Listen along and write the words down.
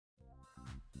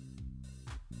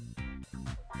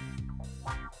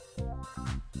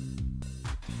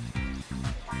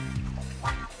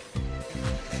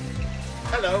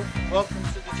Hello, welcome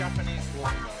to the Japanese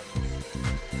water gardens.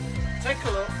 Take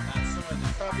a look at some of the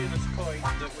fabulous koi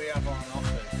that we have on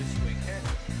offer this weekend.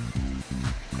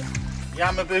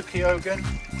 Yamabuki Ogun,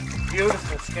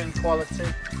 beautiful skin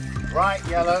quality, bright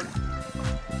yellow,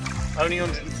 only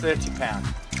 £130.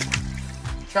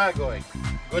 Chagoi,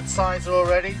 good size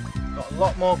already, got a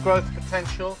lot more growth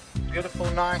potential, beautiful,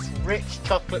 nice, rich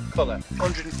chocolate colour,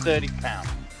 £130.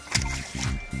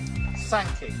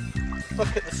 Sankey,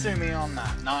 look at the sumi on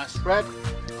that, nice red,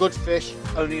 good fish,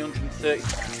 only £130.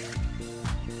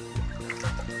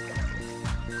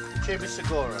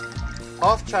 Chibisagora,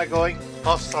 half chagoi,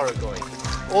 half sorogoi.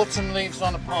 Autumn leaves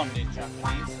on a pond in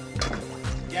Japanese.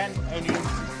 Again, only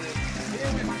 £130.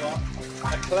 Here we've got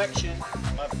a collection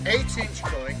of 8-inch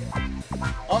koi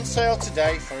on sale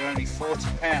today for only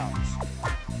 £40.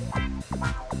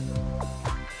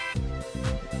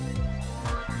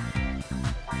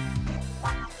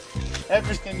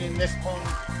 Everything in this pond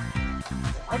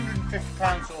is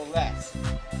 £150 or less.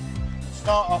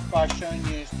 Start off by showing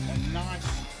you a nice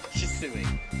shisui.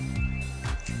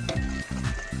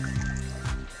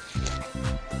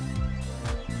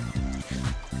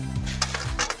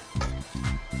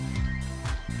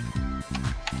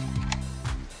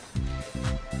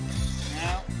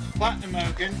 Now, Platinum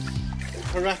Ogun,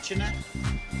 Parachina.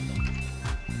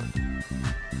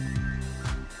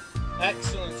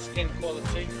 Excellent skin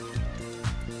quality.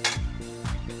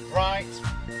 Bright,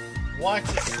 white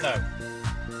as snow.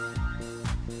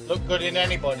 Look good in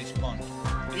anybody's pond.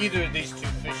 Either of these two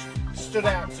fish stood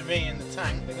out to me in the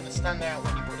tank. They're going to stand out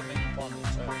when you put them in the pond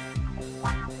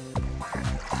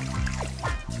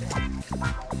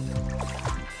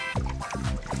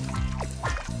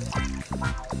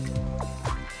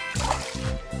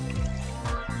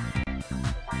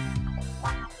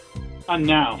too. And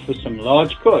now for some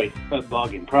large koi at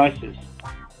bargain prices.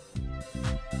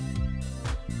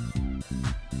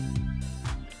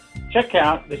 Check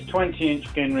out this 20-inch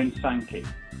Ginrin Sankey.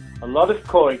 A lot of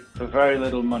koi for very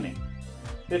little money.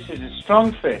 This is a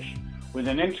strong fish with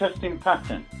an interesting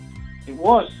pattern. It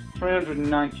was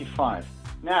 $395.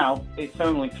 Now it's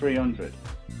only $300.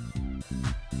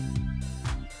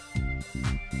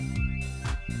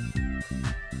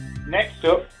 Next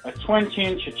up, a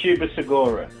 20-inch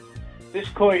Chibisagora. This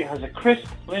koi has a crisp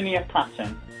linear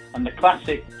pattern and the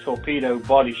classic torpedo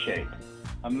body shape.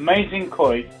 Amazing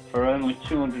koi for only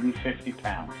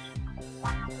 £250.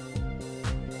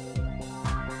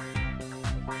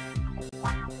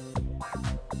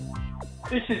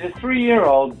 This is a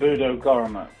 3-year-old Budo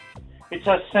Goromo. It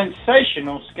has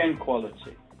sensational skin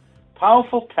quality,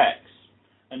 powerful pecks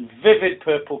and vivid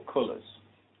purple colours.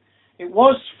 It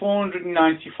was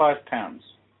 £495.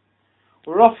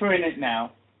 We're offering it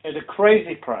now at a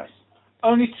crazy price,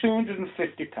 only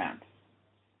 £250.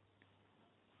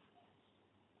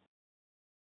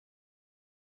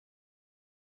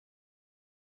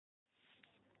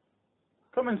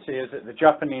 Come and see us at the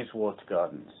Japanese Water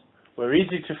Gardens. We're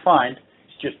easy to find.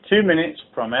 It's just 2 minutes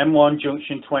from M1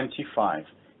 Junction 25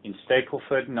 in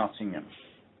Stapleford, Nottingham.